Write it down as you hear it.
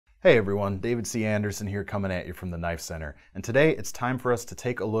Hey everyone, David C. Anderson here coming at you from the Knife Center. And today it's time for us to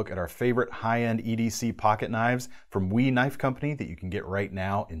take a look at our favorite high-end EDC pocket knives from We Knife Company that you can get right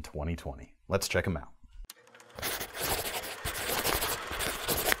now in 2020. Let's check them out.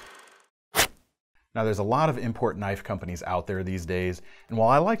 Now there's a lot of import knife companies out there these days, and while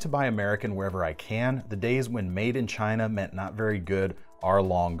I like to buy American wherever I can, the days when made in China meant not very good are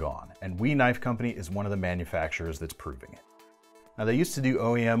long gone, and We Knife Company is one of the manufacturers that's proving it. Now they used to do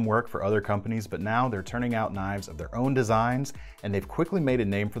OEM work for other companies, but now they're turning out knives of their own designs, and they've quickly made a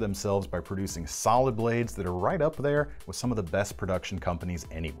name for themselves by producing solid blades that are right up there with some of the best production companies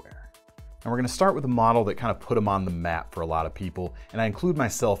anywhere. And we're going to start with a model that kind of put them on the map for a lot of people, and I include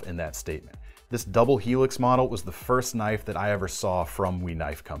myself in that statement. This double helix model was the first knife that I ever saw from We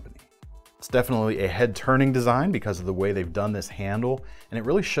Knife Company. It's definitely a head-turning design because of the way they've done this handle, and it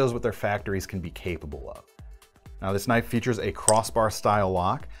really shows what their factories can be capable of. Now this knife features a crossbar style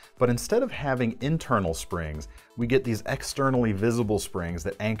lock, but instead of having internal springs, we get these externally visible springs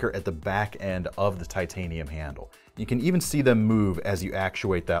that anchor at the back end of the titanium handle. You can even see them move as you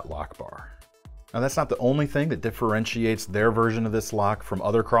actuate that lock bar. Now that's not the only thing that differentiates their version of this lock from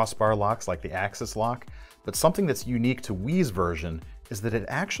other crossbar locks like the Axis lock, but something that's unique to We's version is that it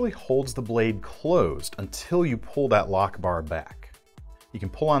actually holds the blade closed until you pull that lock bar back. You can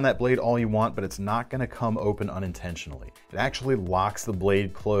pull on that blade all you want, but it's not going to come open unintentionally. It actually locks the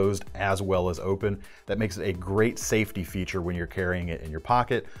blade closed as well as open. That makes it a great safety feature when you're carrying it in your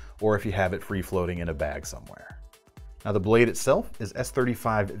pocket or if you have it free floating in a bag somewhere. Now the blade itself is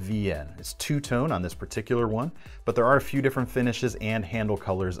S35VN. It's two-tone on this particular one, but there are a few different finishes and handle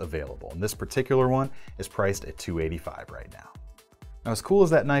colors available. And this particular one is priced at $285 right now. Now, as cool as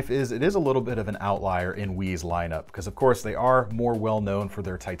that knife is, it is a little bit of an outlier in We's lineup because, of course, they are more well known for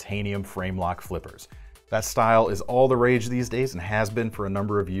their titanium frame lock flippers. That style is all the rage these days and has been for a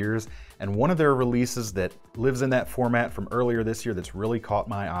number of years, and one of their releases that lives in that format from earlier this year that's really caught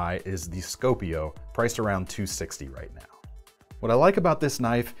my eye is the Scopio, priced around $260 right now. What I like about this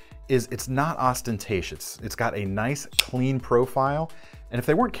knife is it's not ostentatious. It's got a nice, clean profile, and if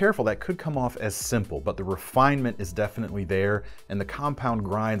they weren't careful, that could come off as simple, but the refinement is definitely there, and the compound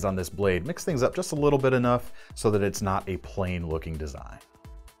grinds on this blade mix things up just a little bit enough so that it's not a plain looking design.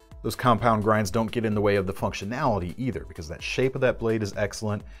 Those compound grinds don't get in the way of the functionality either, because that shape of that blade is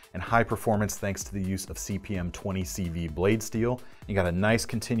excellent and high performance thanks to the use of CPM 20CV blade steel. You got a nice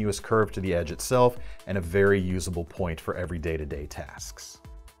continuous curve to the edge itself and a very usable point for every day-to-day tasks.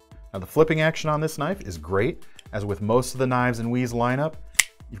 Now the flipping action on this knife is great. As with most of the knives in We's lineup,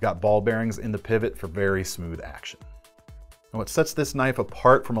 you've got ball bearings in the pivot for very smooth action. And what sets this knife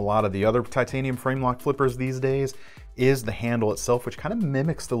apart from a lot of the other titanium frame lock flippers these days is the handle itself, which kind of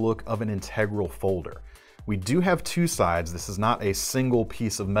mimics the look of an integral folder. We do have two sides. This is not a single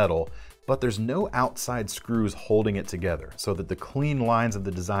piece of metal, but there's no outside screws holding it together so that the clean lines of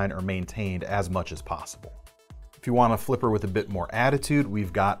the design are maintained as much as possible. If you want a flipper with a bit more attitude,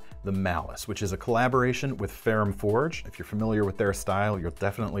 we've got the Malice, which is a collaboration with Ferrum Forge. If you're familiar with their style, you'll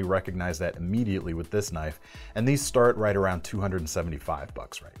definitely recognize that immediately with this knife. And these start right around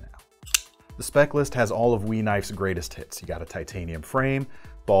 $275 right now. The spec list has all of We Knife's greatest hits. You got a titanium frame,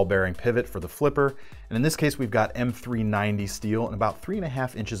 ball bearing pivot for the flipper, and in this case we've got M390 steel and about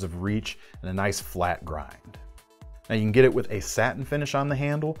 3.5 inches of reach and a nice flat grind. Now you can get it with a satin finish on the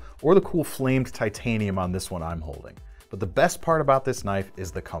handle or the cool flamed titanium on this one I'm holding. But the best part about this knife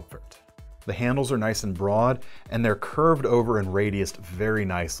is the comfort. The handles are nice and broad and they're curved over and radiused very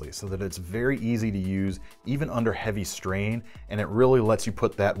nicely so that it's very easy to use even under heavy strain, and it really lets you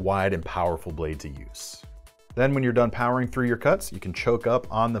put that wide and powerful blade to use. Then when you're done powering through your cuts, you can choke up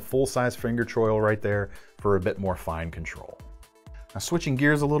on the full-size finger choil right there for a bit more fine control. Now switching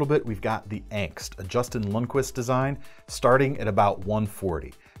gears a little bit, we've got the Angst, a Justin Lundquist design, starting at about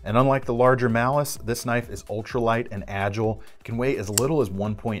 $140. And unlike the larger Malice, this knife is ultralight and agile. It can weigh as little as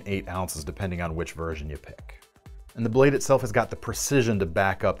 1.8 ounces depending on which version you pick. And the blade itself has got the precision to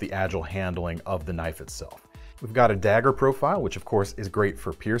back up the agile handling of the knife itself. We've got a dagger profile, which of course is great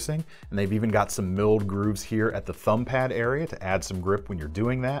for piercing, and they've even got some milled grooves here at the thumb pad area to add some grip when you're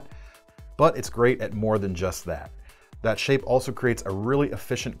doing that. But it's great at more than just that. That shape also creates a really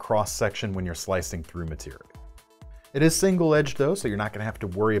efficient cross section when you're slicing through material. It is single-edged though, so you're not going to have to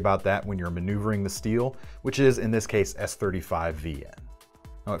worry about that when you're maneuvering the steel, which is in this case S35VN.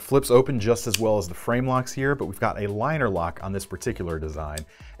 Now it flips open just as well as the frame locks here, but we've got a liner lock on this particular design,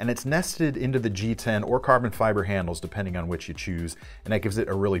 and it's nested into the G10 or carbon fiber handles depending on which you choose, and that gives it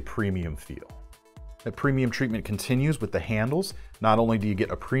a really premium feel. The premium treatment continues with the handles. Not only do you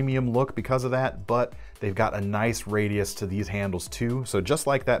get a premium look because of that, but they've got a nice radius to these handles too. So just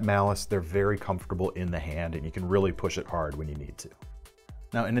like that malice, they're very comfortable in the hand and you can really push it hard when you need to.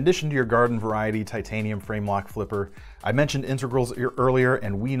 Now, in addition to your garden variety titanium frame lock flipper, I mentioned integrals earlier,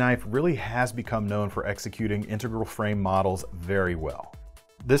 and KnifeCenter really has become known for executing integral frame models very well.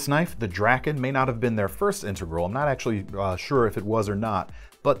 This knife, the Draken, may not have been their first integral. I'm not actually sure if it was or not,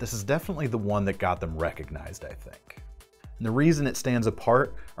 but this is definitely the one that got them recognized, I think. And the reason it stands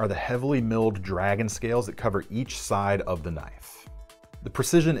apart are the heavily milled dragon scales that cover each side of the knife. The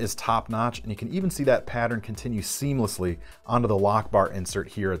precision is top-notch, and you can even see that pattern continue seamlessly onto the lock bar insert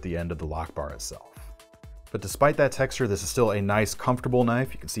here at the end of the lock bar itself. But despite that texture, this is still a nice, comfortable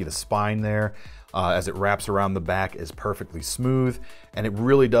knife. You can see the spine there as it wraps around the back is perfectly smooth, and it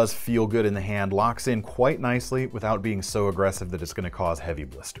really does feel good in the hand, locks in quite nicely without being so aggressive that it's going to cause heavy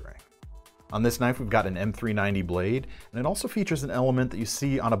blistering. On this knife, we've got an M390 blade, and it also features an element that you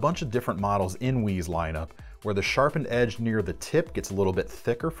see on a bunch of different models in KnifeCenter's lineup, where the sharpened edge near the tip gets a little bit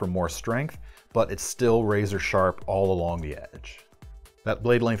thicker for more strength, but it's still razor sharp all along the edge. That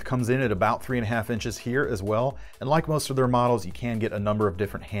blade length comes in at about 3.5 inches here as well, and like most of their models, you can get a number of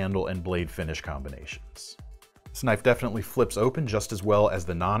different handle and blade finish combinations. This knife definitely flips open just as well as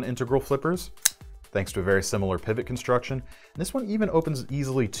the non-integral flippers, thanks to a very similar pivot construction. And this one even opens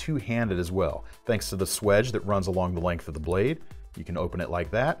easily two-handed as well, thanks to the swedge that runs along the length of the blade. You can open it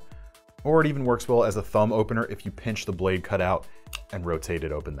like that, or it even works well as a thumb opener if you pinch the blade cutout and rotate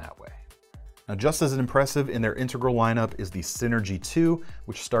it open that way. Now, just as impressive in their integral lineup is the Synergy 2,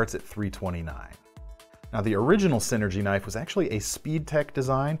 which starts at $329. Now, the original Synergy knife was actually a Speed Tech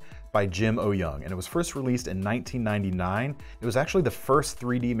design by Jim O'Young, and it was first released in 1999. It was actually the first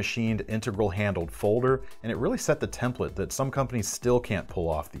 3D machined integral handled folder, and it really set the template that some companies still can't pull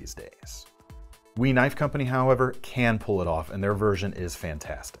off these days. Knife Company, however, can pull it off, and their version is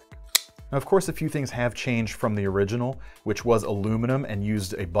fantastic. Now, of course, a few things have changed from the original, which was aluminum and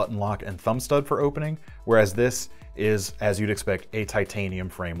used a button lock and thumb stud for opening, whereas this is, as you'd expect, a titanium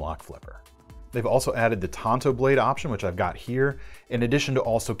frame lock flipper. They've also added the Tonto blade option, which I've got here, in addition to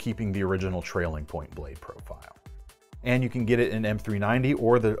also keeping the original trailing point blade profile. And you can get it in M390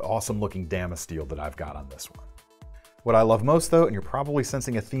 or the awesome looking Damasteel that I've got on this one. What I love most though, and you're probably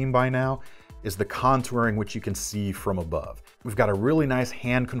sensing a theme by now, is the contouring which you can see from above. We've got a really nice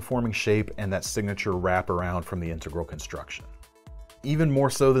hand conforming shape and that signature wraparound from the integral construction. Even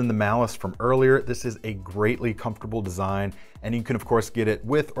more so than the Malice from earlier, this is a greatly comfortable design, and you can of course get it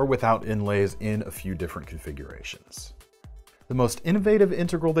with or without inlays in a few different configurations. The most innovative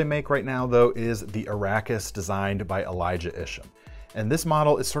integral they make right now though is the Arrakis, designed by Elijah Isham. And this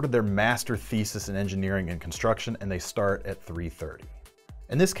model is sort of their master thesis in engineering and construction, and they start at $330.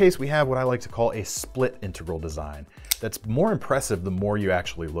 In this case, we have what I like to call a split integral design that's more impressive the more you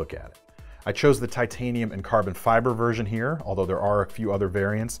actually look at it. I chose the titanium and carbon fiber version here, although there are a few other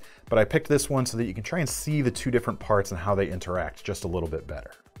variants, but I picked this one so that you can try and see the two different parts and how they interact just a little bit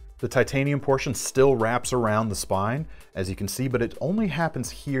better. The titanium portion still wraps around the spine, as you can see, but it only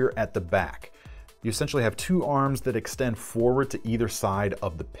happens here at the back. You essentially have two arms that extend forward to either side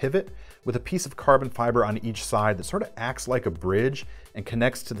of the pivot, with a piece of carbon fiber on each side that sort of acts like a bridge and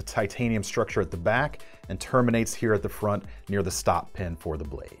connects to the titanium structure at the back and terminates here at the front near the stop pin for the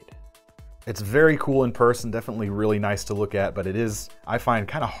blade. It's very cool in person, definitely really nice to look at, but it is, I find,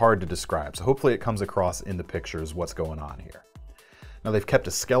 kind of hard to describe. So hopefully it comes across in the pictures what's going on here. Now, they've kept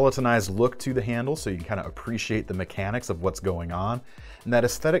a skeletonized look to the handle so you can kind of appreciate the mechanics of what's going on. And that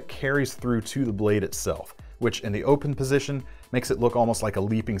aesthetic carries through to the blade itself, which in the open position makes it look almost like a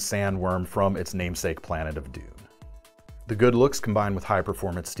leaping sandworm from its namesake planet of Dune. The good looks combined with high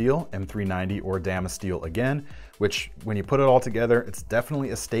performance steel, M390 or Damasteel again, which when you put it all together, it's definitely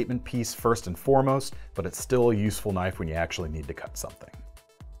a statement piece first and foremost, but it's still a useful knife when you actually need to cut something.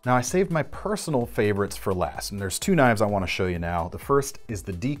 Now, I saved my personal favorites for last, and there's two knives I want to show you now. The first is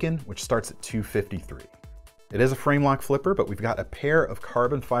the Deacon, which starts at $253. It is a frame lock flipper, but we've got a pair of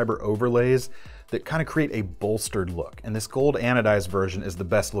carbon fiber overlays that kind of create a bolstered look, and this gold anodized version is the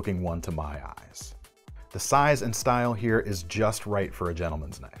best looking one to my eyes. The size and style here is just right for a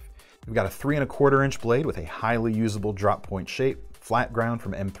gentleman's knife. We've got a 3¼ inch blade with a highly usable drop point shape, flat ground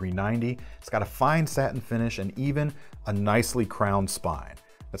from M390. It's got a fine satin finish and even a nicely crowned spine.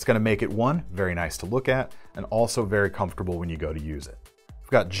 That's going to make it, one, very nice to look at, and also very comfortable when you go to use it. I've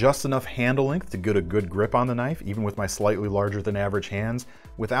got just enough handle length to get a good grip on the knife, even with my slightly larger than average hands,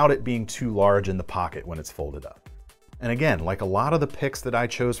 without it being too large in the pocket when it's folded up. And again, like a lot of the picks that I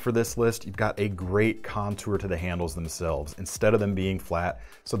chose for this list, you've got a great contour to the handles themselves instead of them being flat,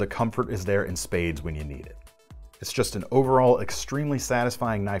 so the comfort is there in spades when you need it. It's just an overall extremely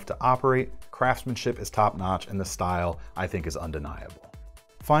satisfying knife to operate, craftsmanship is top notch, and the style I think is undeniable.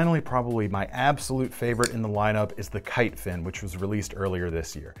 Finally, probably my absolute favorite in the lineup is the Kite Fin, which was released earlier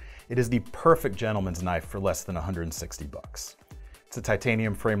this year. It is the perfect gentleman's knife for less than 160 bucks. It's a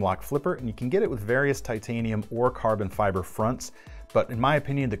titanium frame lock flipper, and you can get it with various titanium or carbon fiber fronts, but in my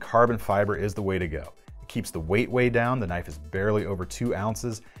opinion, the carbon fiber is the way to go. It keeps the weight way down, the knife is barely over 2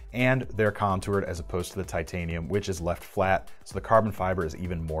 ounces, and they're contoured as opposed to the titanium, which is left flat, so the carbon fiber is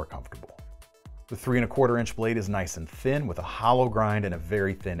even more comfortable. The 3¼ inch blade is nice and thin with a hollow grind and a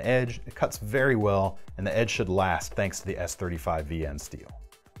very thin edge. It cuts very well, and the edge should last thanks to the S35 VN steel.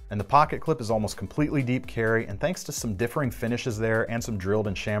 And the pocket clip is almost completely deep carry, and thanks to some differing finishes there and some drilled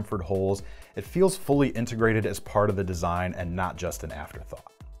and chamfered holes, it feels fully integrated as part of the design and not just an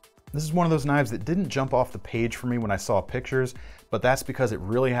afterthought. This is one of those knives that didn't jump off the page for me when I saw pictures, but that's because it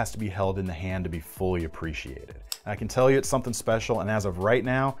really has to be held in the hand to be fully appreciated. And I can tell you it's something special, and as of right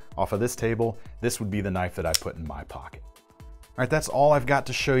now, off of this table, this would be the knife that I put in my pocket. All right, that's all I've got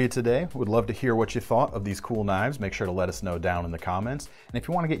to show you today. Would love to hear what you thought of these cool knives. Make sure to let us know down in the comments. And if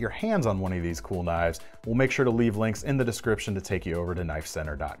you want to get your hands on one of these cool knives, we'll make sure to leave links in the description to take you over to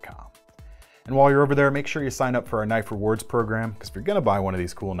KnifeCenter.com. And while you're over there, make sure you sign up for our Knife Rewards program, because if you're gonna buy one of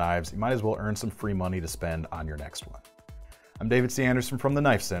these cool knives, you might as well earn some free money to spend on your next one. I'm David C. Anderson from the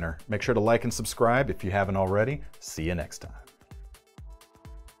Knife Center. Make sure to like and subscribe if you haven't already. See you next time.